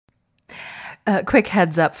Quick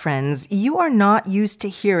heads up, friends. You are not used to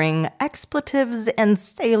hearing expletives and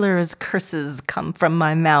sailors' curses come from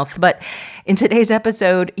my mouth, but in today's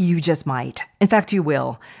episode, you just might. In fact, you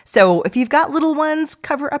will. So if you've got little ones,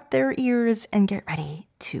 cover up their ears and get ready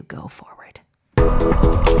to go forward.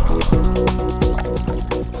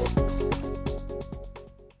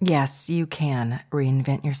 Yes, you can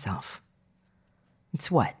reinvent yourself. It's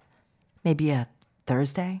what? Maybe a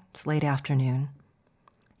Thursday? It's late afternoon.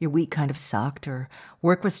 Your week kind of sucked, or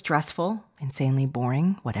work was stressful, insanely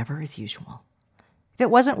boring, whatever as usual. If it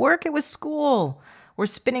wasn't work, it was school. We're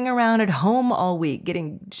spinning around at home all week,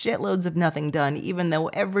 getting shitloads of nothing done, even though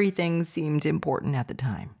everything seemed important at the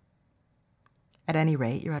time. At any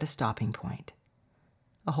rate, you're at a stopping point.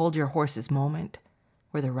 A hold your horses moment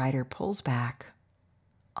where the rider pulls back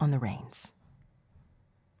on the reins.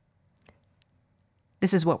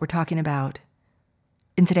 This is what we're talking about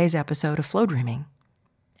in today's episode of Flowdreaming.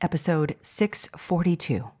 Episode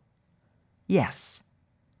 642. Yes,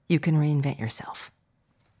 you can reinvent yourself.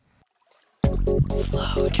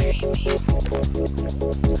 Flowdreaming.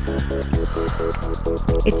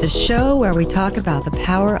 It's a show where we talk about the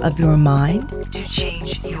power of your mind to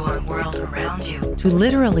change your world around you, to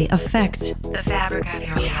literally affect the fabric of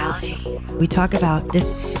your reality. We talk about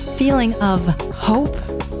this feeling of hope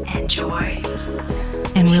and joy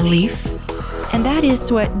and relief. And that is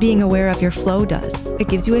what being aware of your flow does. It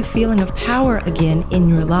gives you a feeling of power again in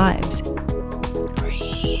your lives.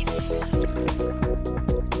 Breathe.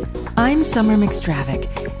 I'm Summer McStravick,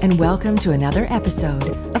 and welcome to another episode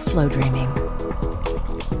of Flowdreaming.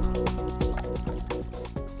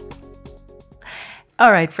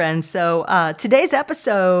 All right, friends. So today's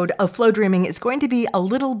episode of Flowdreaming is going to be a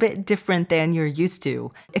little bit different than you're used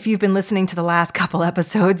to. If you've been listening to the last couple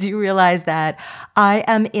episodes, you realize that I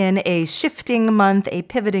am in a shifting month, a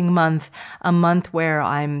pivoting month, a month where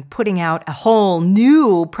I'm putting out a whole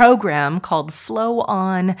new program called Flow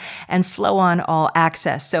On and Flow On All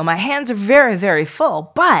Access. So my hands are very, very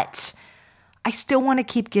full, but I still want to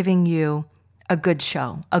keep giving you a good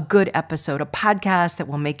show, a good episode, a podcast that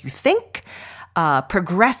will make you think,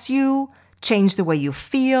 progress you, change the way you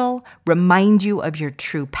feel, remind you of your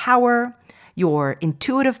true power, your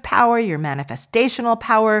intuitive power, your manifestational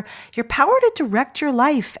power, your power to direct your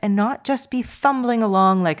life and not just be fumbling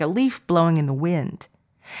along like a leaf blowing in the wind.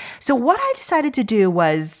 So what I decided to do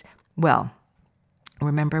was,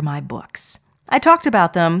 remember my books. I talked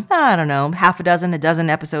about them, half a dozen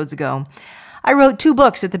episodes ago. I wrote 2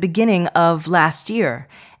 books at the beginning of last year.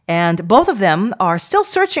 And both of them are still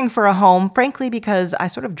searching for a home, frankly, because I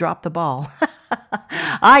sort of dropped the ball.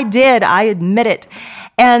 I did. I admit it.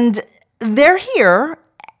 And they're here,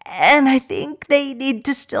 and I think they need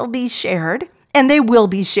to still be shared, and they will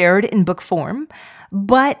be shared in book form.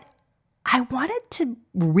 But I wanted to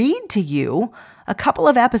read to you a couple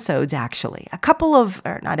of episodes, actually.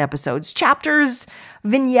 Chapters,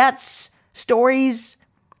 vignettes, stories.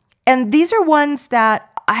 And these are ones that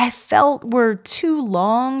I felt were too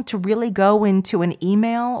long to really go into an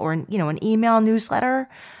email or an email newsletter,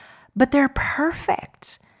 but they're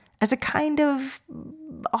perfect as a kind of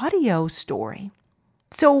audio story.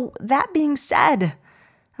 So that being said,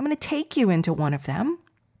 I'm going to take you into one of them,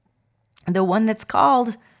 the one that's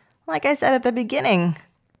called, like I said at the beginning,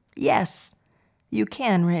 Yes, You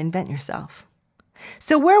Can Reinvent Yourself.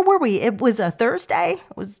 So where were we? It was a Thursday.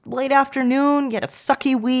 It was late afternoon. You had a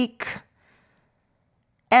sucky week.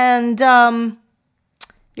 And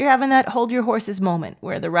you're having that hold your horses moment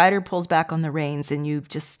where the rider pulls back on the reins and you've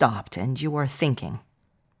just stopped and you are thinking.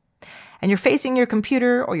 And you're facing your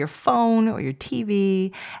computer or your phone or your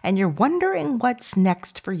TV and you're wondering what's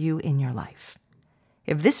next for you in your life.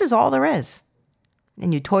 If this is all there is,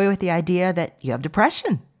 and you toy with the idea that you have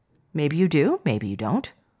depression. Maybe you do, maybe you don't.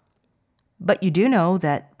 But you do know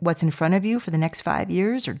that what's in front of you for the next 5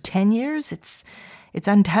 years or 10 years, it's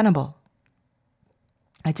untenable.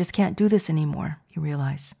 I just can't do this anymore, you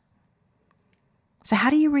realize. So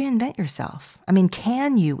how do you reinvent yourself?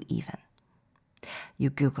 Can you even?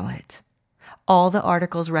 You Google it. All the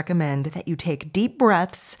articles recommend that you take deep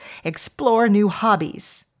breaths, explore new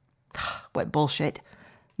hobbies. What bullshit.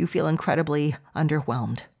 You feel incredibly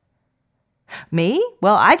underwhelmed. Me?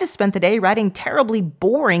 Well, I just spent the day writing terribly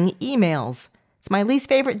boring emails. It's my least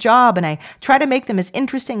favorite job, and I try to make them as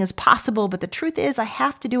interesting as possible, but the truth is I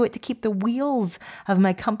have to do it to keep the wheels of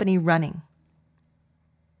my company running.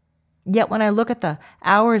 Yet when I look at the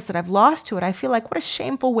hours that I've lost to it, I feel like what a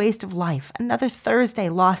shameful waste of life. Another Thursday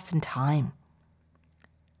lost in time.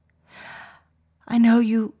 I know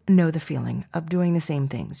you know the feeling of doing the same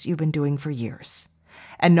things you've been doing for years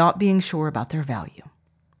and not being sure about their value.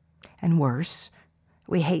 And worse,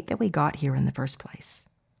 We hate that we got here in the first place.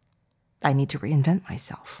 I need to reinvent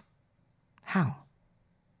myself. How?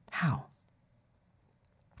 How?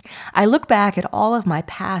 I look back at all of my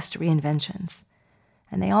past reinventions,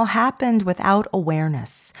 and they all happened without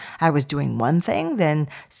awareness. I was doing one thing, then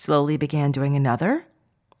slowly began doing another,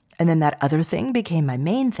 and then that other thing became my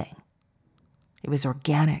main thing. It was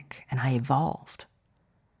organic, and I evolved.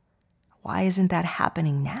 Why isn't that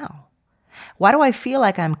happening now? Why do I feel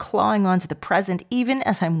like I'm clawing onto the present even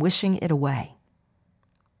as I'm wishing it away?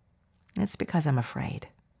 It's because I'm afraid.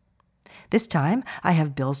 This time, I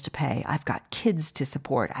have bills to pay. I've got kids to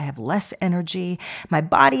support. I have less energy. My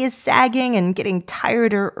body is sagging and getting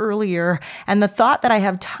tireder earlier, and the thought that I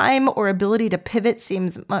have time or ability to pivot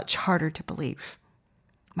seems much harder to believe.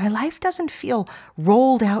 My life doesn't feel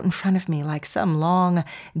rolled out in front of me like some long,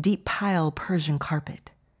 deep pile Persian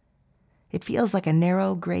carpet. It feels like a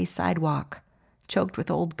narrow gray sidewalk choked with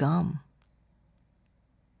old gum.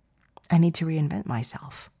 I need to reinvent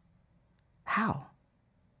myself. How?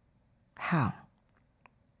 How?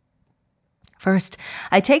 First,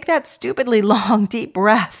 I take that stupidly long, deep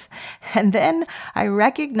breath, and then I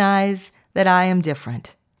recognize that I am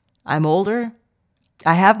different. I'm older.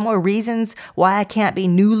 I have more reasons why I can't be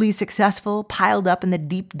newly successful piled up in the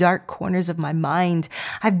deep, dark corners of my mind.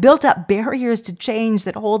 I've built up barriers to change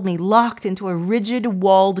that hold me locked into a rigid,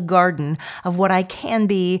 walled garden of what I can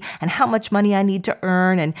be and how much money I need to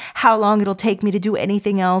earn and how long it'll take me to do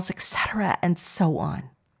anything else, etc., and so on.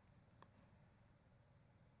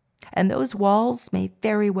 And those walls may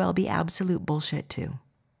very well be absolute bullshit too.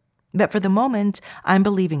 But for the moment, I'm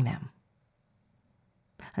believing them.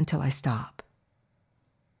 Until I stop.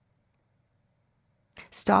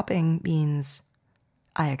 Stopping means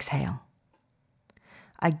I exhale.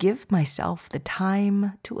 I give myself the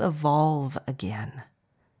time to evolve again.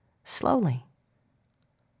 Slowly.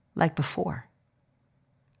 Like before.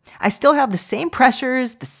 I still have the same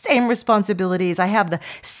pressures, the same responsibilities. I have the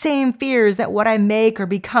same fears that what I make or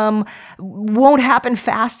become won't happen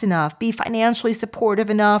fast enough, be financially supportive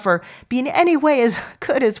enough, or be in any way as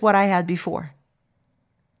good as what I had before.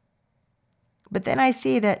 But then I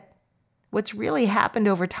see that what's really happened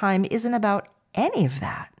over time isn't about any of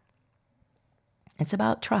that. It's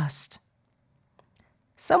about trust.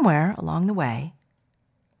 Somewhere along the way,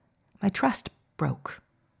 my trust broke.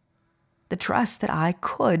 The trust that I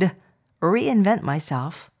could reinvent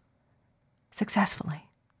myself successfully.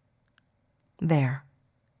 There.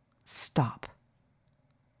 Stop.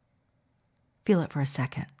 Feel it for a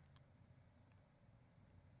second.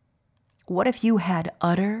 What if you had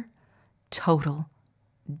utter, total,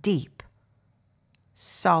 deep,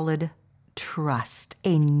 solid trust,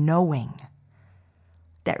 a knowing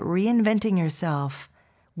that reinventing yourself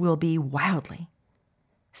will be wildly,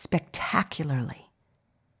 spectacularly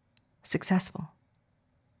successful?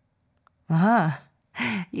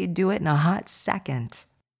 You do it in a hot second.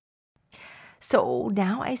 So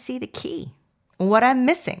now I see the key, what I'm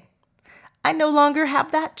missing. I no longer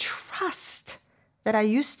have that trust that I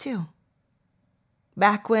used to.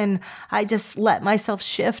 Back when I just let myself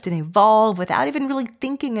shift and evolve without even really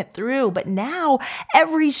thinking it through. But now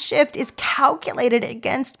every shift is calculated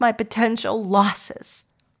against my potential losses.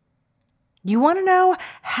 You want to know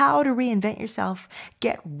how to reinvent yourself?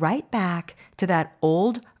 Get right back to that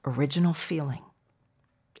old original feeling.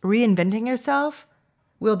 Reinventing yourself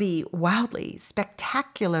will be wildly,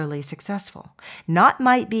 spectacularly successful. Not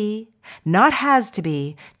might be, not has to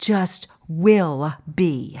be, just will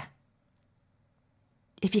be.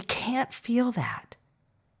 If you can't feel that,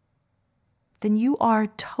 then you are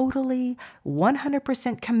totally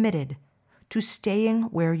 100% committed to staying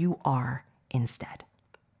where you are instead.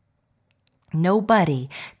 Nobody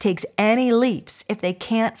takes any leaps if they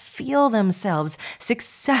can't feel themselves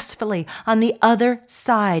successfully on the other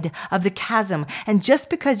side of the chasm. And just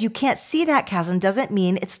because you can't see that chasm doesn't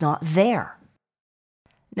mean it's not there.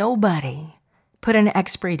 Nobody put an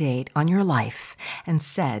expiry date on your life and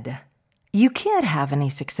said, "You can't have any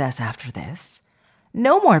success after this.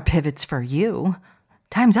 No more pivots for you.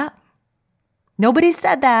 Time's up." Nobody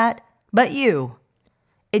said that but you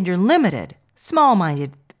in your limited,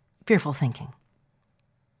 small-minded, fearful thinking.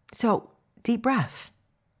 So, deep breath.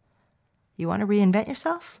 You want to reinvent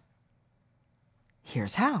yourself?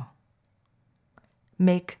 Here's how.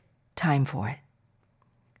 Make time for it.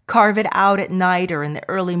 Carve it out at night or in the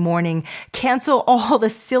early morning. Cancel all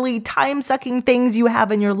the silly, time-sucking things you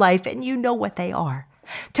have in your life, and you know what they are.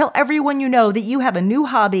 Tell everyone you know that you have a new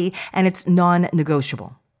hobby and it's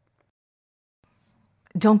non-negotiable.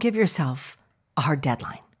 Don't give yourself a hard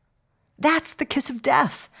deadline. That's the kiss of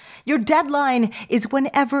death. Your deadline is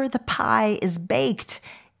whenever the pie is baked.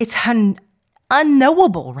 It's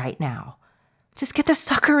unknowable right now. Just get the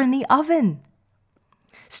sucker in the oven.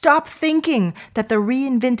 Stop thinking that the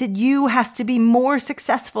reinvented you has to be more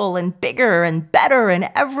successful and bigger and better in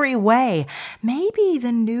every way. Maybe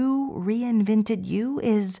the new reinvented you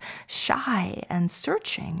is shy and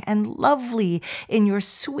searching and lovely in your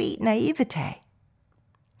sweet naivete.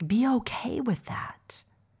 Be okay with that.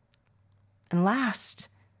 And last,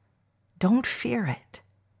 don't fear it.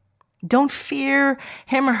 Don't fear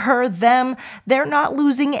him or her, them. They're not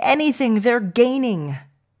losing anything. They're gaining.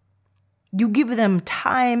 You give them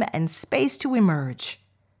time and space to emerge,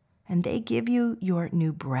 and they give you your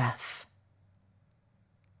new breath.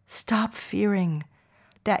 Stop fearing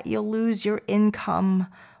that you'll lose your income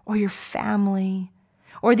or your family,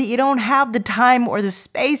 or that you don't have the time or the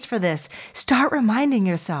space for this. Start reminding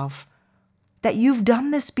yourself that you've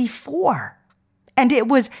done this before, and it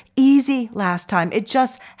was easy last time. It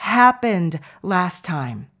just happened last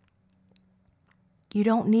time. You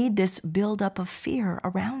don't need this buildup of fear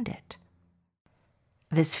around it.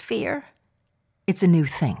 This fear, it's a new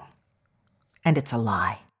thing, and it's a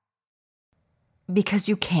lie. Because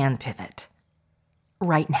you can pivot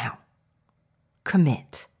right now.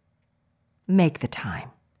 Commit. Make the time.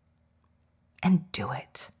 And do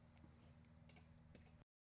it.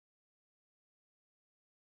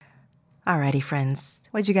 Alrighty, friends.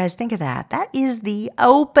 What'd you guys think of that? That is the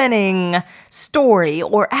opening story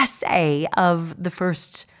or essay of the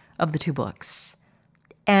first of the two books.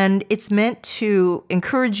 And it's meant to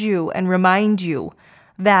encourage you and remind you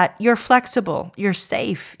that you're flexible, you're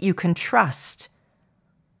safe, you can trust.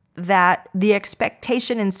 That the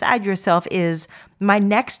expectation inside yourself is my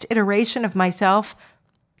next iteration of myself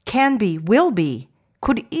can be, will be,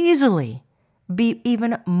 could easily be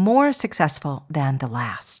even more successful than the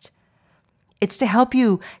last. It's to help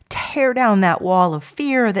you tear down that wall of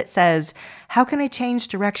fear that says, how can I change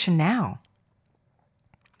direction now?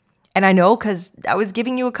 And I know because I was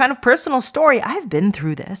giving you a kind of personal story. I've been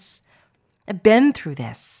through this. I've been through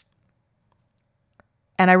this.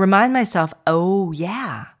 And I remind myself, oh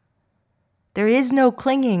yeah, there is no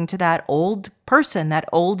clinging to that old person, that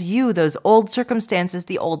old you, those old circumstances,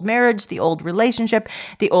 the old marriage, the old relationship,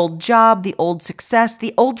 the old job, the old success,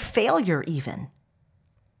 the old failure even.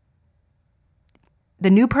 The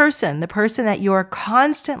new person, the person that you're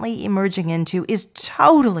constantly emerging into is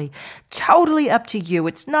totally up to you.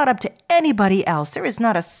 It's not up to anybody else. There is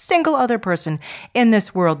not a single other person in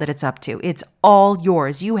this world that it's up to. It's all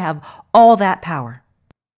yours. You have all that power.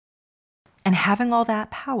 And having all that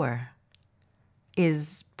power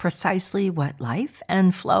is precisely what life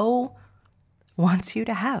and flow wants you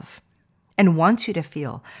to have and wants you to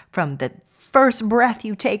feel from the first breath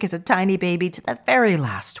you take as a tiny baby to the very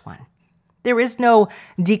last one. There is no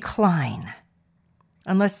decline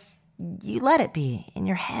unless you let it be in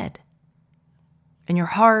your head, in your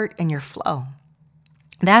heart, in your flow.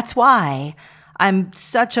 That's why I'm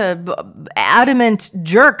such a adamant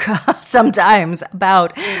jerk sometimes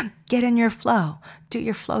about get in your flow, do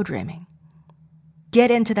your flow dreaming. Get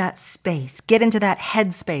into that space, get into that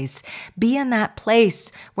headspace, be in that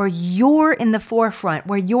place where you're in the forefront,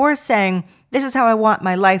 where you're saying, this is how I want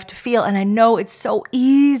my life to feel. And I know it's so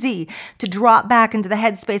easy to drop back into the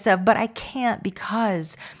headspace of, but I can't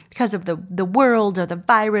because of the world or the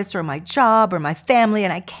virus or my job or my family.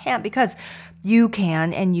 And I can't because you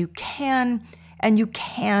can, and you can, and you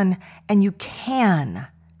can, and you can.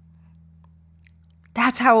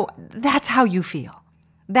 That's how you feel.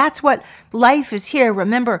 That's what life is here.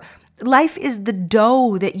 Remember, life is the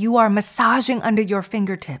dough that you are massaging under your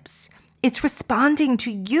fingertips. It's responding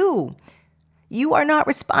to you. You are not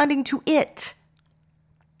responding to it.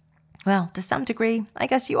 Well, to some degree, I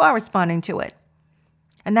guess you are responding to it.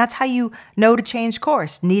 And that's how you know to change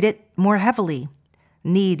course. Knead it more heavily.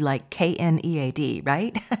 Knead like Knead,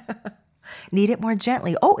 right? Knead it more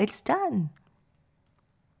gently. Oh, it's done.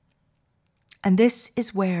 And this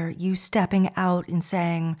is where you stepping out and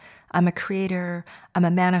saying, I'm a creator, I'm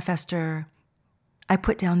a manifester. I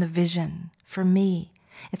put down the vision for me.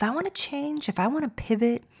 If I want to change, if I want to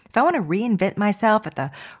pivot, if I want to reinvent myself at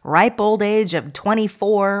the ripe old age of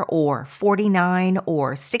 24 or 49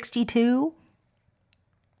 or 62,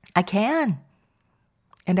 I can.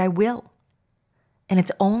 And I will. And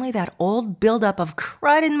it's only that old buildup of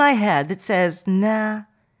crud in my head that says, nah,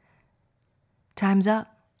 time's up.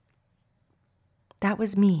 That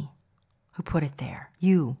was me who put it there.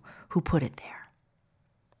 You who put it there.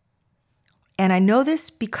 And I know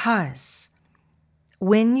this because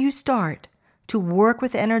when you start to work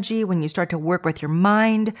with energy, when you start to work with your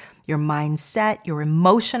mind, your mindset, your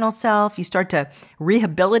emotional self, you start to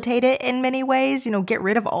rehabilitate it in many ways, get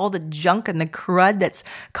rid of all the junk and the crud that's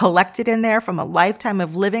collected in there from a lifetime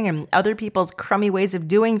of living and other people's crummy ways of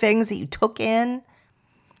doing things that you took in.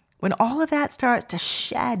 When all of that starts to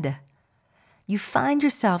shed, you find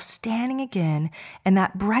yourself standing again in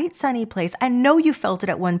that bright, sunny place. I know you felt it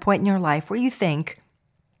at one point in your life where you think,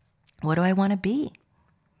 what do I want to be?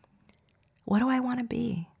 What do I want to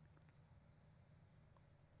be?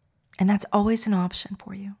 And that's always an option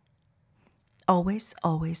for you. Always,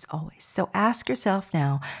 always, always. So ask yourself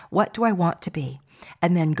now, what do I want to be?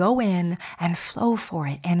 And then go in and flow for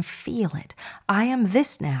it and feel it. I am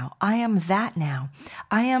this now. I am that now.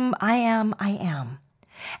 I am.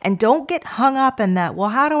 And don't get hung up in that, well,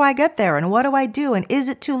 how do I get there? And what do I do? And is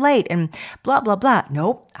it too late? And blah, blah, blah.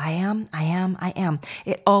 Nope. I am.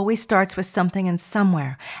 It always starts with something and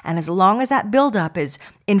somewhere. And as long as that buildup is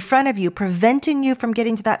in front of you, preventing you from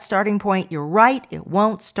getting to that starting point, you're right. It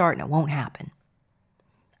won't start and it won't happen.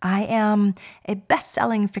 I am a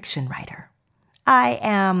best-selling fiction writer. I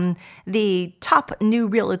am the top new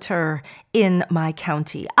realtor in my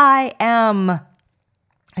county. I am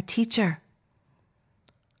a teacher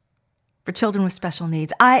for children with special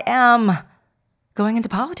needs. I am going into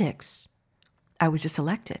politics. I was just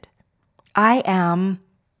elected. I am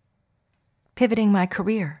pivoting my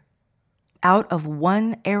career out of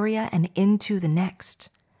one area and into the next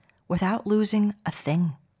without losing a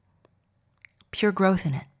thing. Pure growth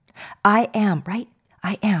in it. I am, right?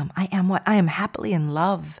 I am what? I am happily in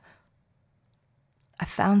love. I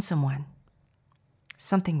found someone,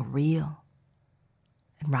 something real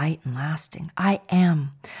and right and lasting. I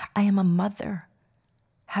am a mother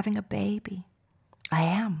having a baby. I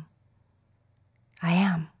am.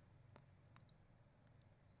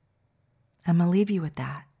 I'm going to leave you with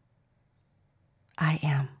that. I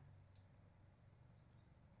am.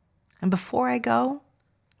 And before I go,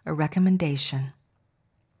 a recommendation.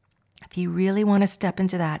 If you really want to step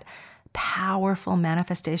into that powerful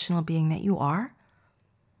manifestational being that you are,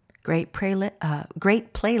 great playlist.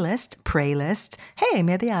 Hey,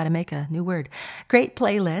 maybe I ought to make a new word. Great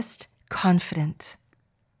playlist, Confident.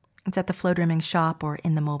 It's at the Flowdreaming shop or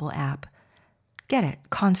in the mobile app. Get it,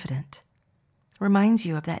 Confident. Reminds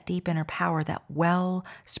you of that deep inner power, that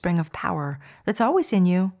wellspring of power that's always in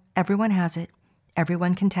you. Everyone has it.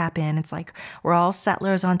 Everyone can tap in. It's like we're all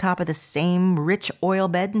settlers on top of the same rich oil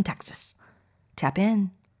bed in Texas. Tap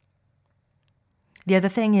in. The other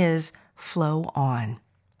thing is flow on.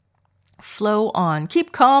 Flow on.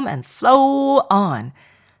 Keep calm and flow on.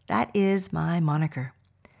 That is my moniker.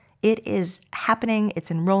 It is happening.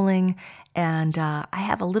 It's enrolling. And I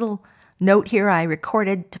have a little note here I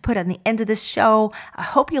recorded to put on the end of this show. I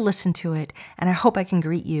hope you listen to it. And I hope I can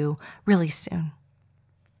greet you really soon.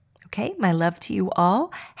 Okay, my love to you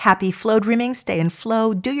all. Happy flow dreaming. Stay in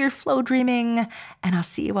flow. Do your flow dreaming. And I'll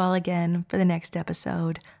see you all again for the next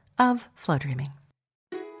episode of Flow Dreaming.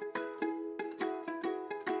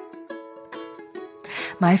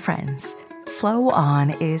 My friends, Flow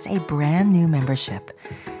On is a brand new membership,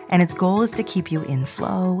 and its goal is to keep you in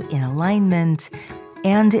flow, in alignment,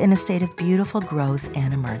 and in a state of beautiful growth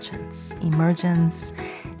and emergence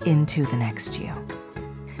into the next you.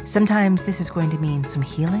 Sometimes this is going to mean some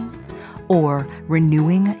healing or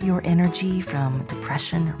renewing your energy from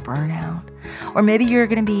depression or burnout. Or maybe you're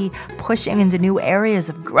going to be pushing into new areas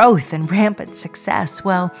of growth and rampant success.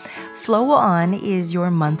 Well, Flow On is your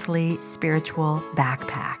monthly spiritual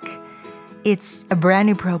backpack. It's a brand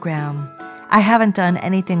new program. I haven't done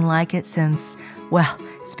anything like it since, well,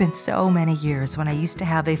 it's been so many years when I used to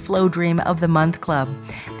have a Flow Dream of the Month club.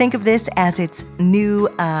 Think of this as its new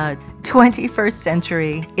 21st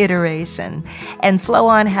century iteration. And Flow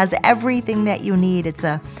On has everything that you need. It's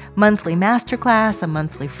a monthly masterclass, a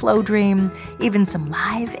monthly Flow Dream, even some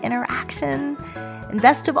live interaction. And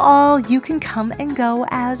best of all, you can come and go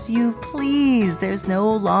as you please. There's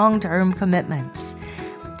no long-term commitments.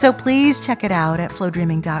 So please check it out at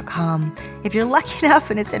flowdreaming.com. If you're lucky enough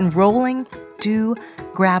and it's enrolling, do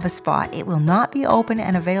grab a spot. It will not be open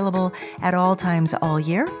and available at all times all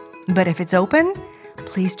year, but if it's open,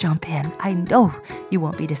 please jump in. I know you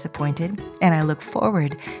won't be disappointed, and I look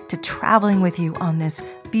forward to traveling with you on this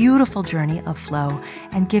beautiful journey of flow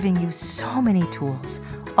and giving you so many tools,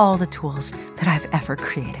 all the tools that I've ever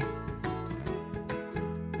created.